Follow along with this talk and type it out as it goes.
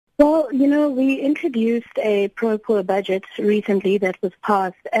Well, we introduced a pro-poor budget recently that was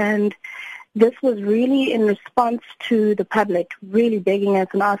passed, and this was really in response to the public really begging us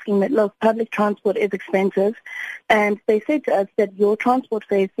and asking that, look, public transport is expensive, and they said to us that your transport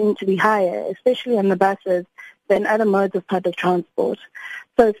fares seem to be higher, especially on the buses, than other modes of public transport.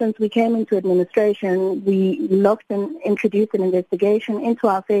 So since we came into administration, we looked and introduced an investigation into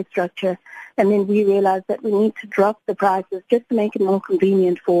our fare structure, and then we realized that we need to drop the prices just to make it more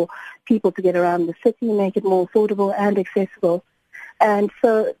convenient for people to get around the city, make it more affordable and accessible. And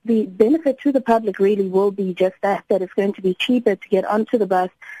so the benefit to the public really will be just that it's going to be cheaper to get onto the bus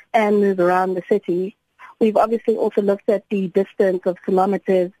and move around the city. We've obviously also looked at the distance of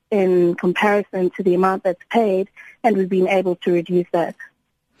kilometers in comparison to the amount that's paid, and we've been able to reduce that.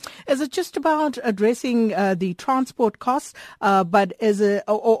 Is it just about addressing the transport costs, but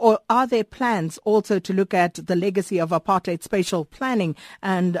or are there plans also to look at the legacy of apartheid spatial planning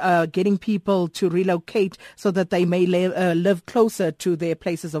and getting people to relocate so that they may live closer to their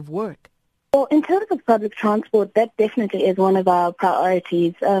places of work? Well, in terms of public transport, that definitely is one of our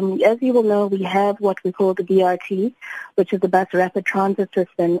priorities. As you will know, we have what we call the BRT, which is the Bus Rapid Transit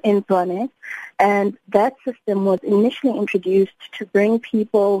System in Tshwane. And that system was initially introduced to bring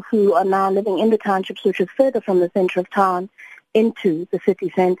people who are now living in the townships, which is further from the center of town, into the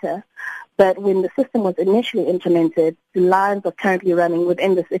city center. But when the system was initially implemented, the lines are currently running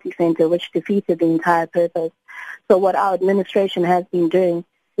within the city center, which defeated the entire purpose. So what our administration has been doing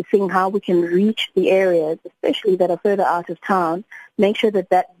is seeing how we can reach the areas, especially that are further out of town, make sure that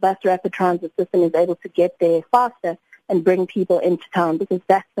that bus rapid transit system is able to get there faster and bring people into town, because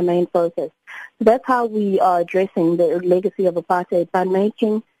that's the main focus. So that's how we are addressing the legacy of apartheid, by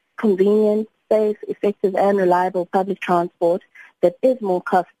making convenient, safe, effective and reliable public transport that is more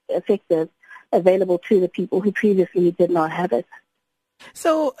cost effective available to the people who previously did not have it.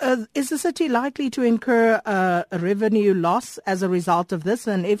 So is the city likely to incur a revenue loss as a result of this?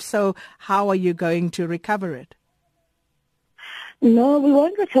 And if so, how are you going to recover it? No, we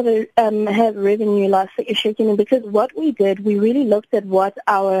won't have revenue loss issue, because what we did, we really looked at what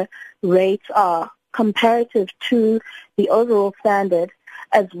our rates are comparative to the overall standard,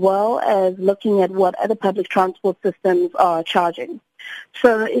 as well as looking at what other public transport systems are charging.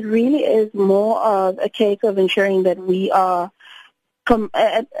 So it really is more of a case of ensuring that we are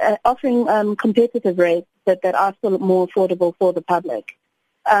offering competitive rates that are still more affordable for the public.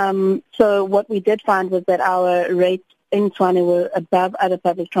 So what we did find was that our rates in Tshwane were above other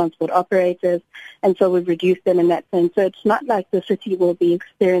public transport operators, and so we've reduced them in that sense. So it's not like the city will be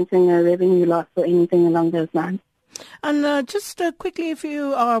experiencing a revenue loss or anything along those lines. And just quickly, if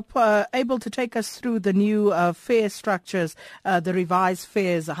you are able to take us through the new fare structures, the revised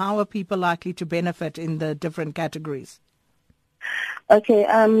fares, how are people likely to benefit in the different categories? Okay,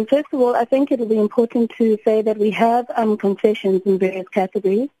 first of all, I think it will be important to say that we have concessions in various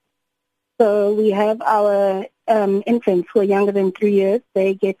categories. So we have our infants who are younger than 3 years,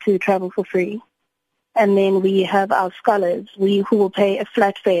 they get to travel for free. And then we have our scholars, who will pay a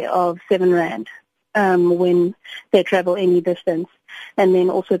flat fare of 7 Rand when they travel any distance. And then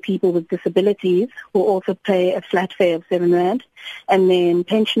also people with disabilities will also pay a flat fare of 7 Rand. And then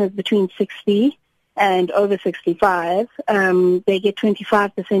pensioners between 60 and over 65, they get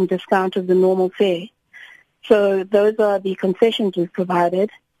 25% discount of the normal fare. So those are the concessions we've provided.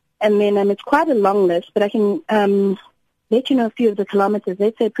 And then it's quite a long list, but I can let you know a few of the kilometers.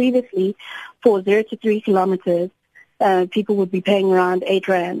 Let's say previously for 0 to 3 kilometers, people would be paying around 8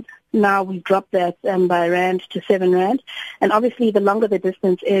 Rand. Now we've dropped that by Rand to 7 Rand. And obviously the longer the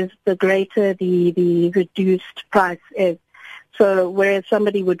distance is, the greater the reduced price is. So whereas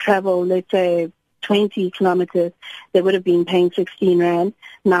somebody would travel, let's say, 20 kilometers, they would have been paying 16 Rand.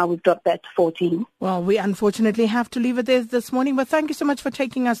 Now we've dropped that to 14. Well, we unfortunately have to leave it there this morning, but thank you so much for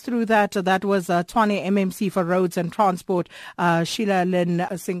taking us through that. That was Tshwane MMC for Roads and Transport, Sheila Lynn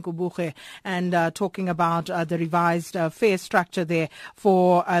Sinkubuche, and talking about the revised fare structure there.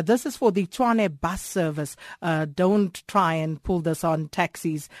 This is for the Tshwane bus service. Don't try and pull this on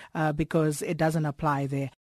taxis because it doesn't apply there.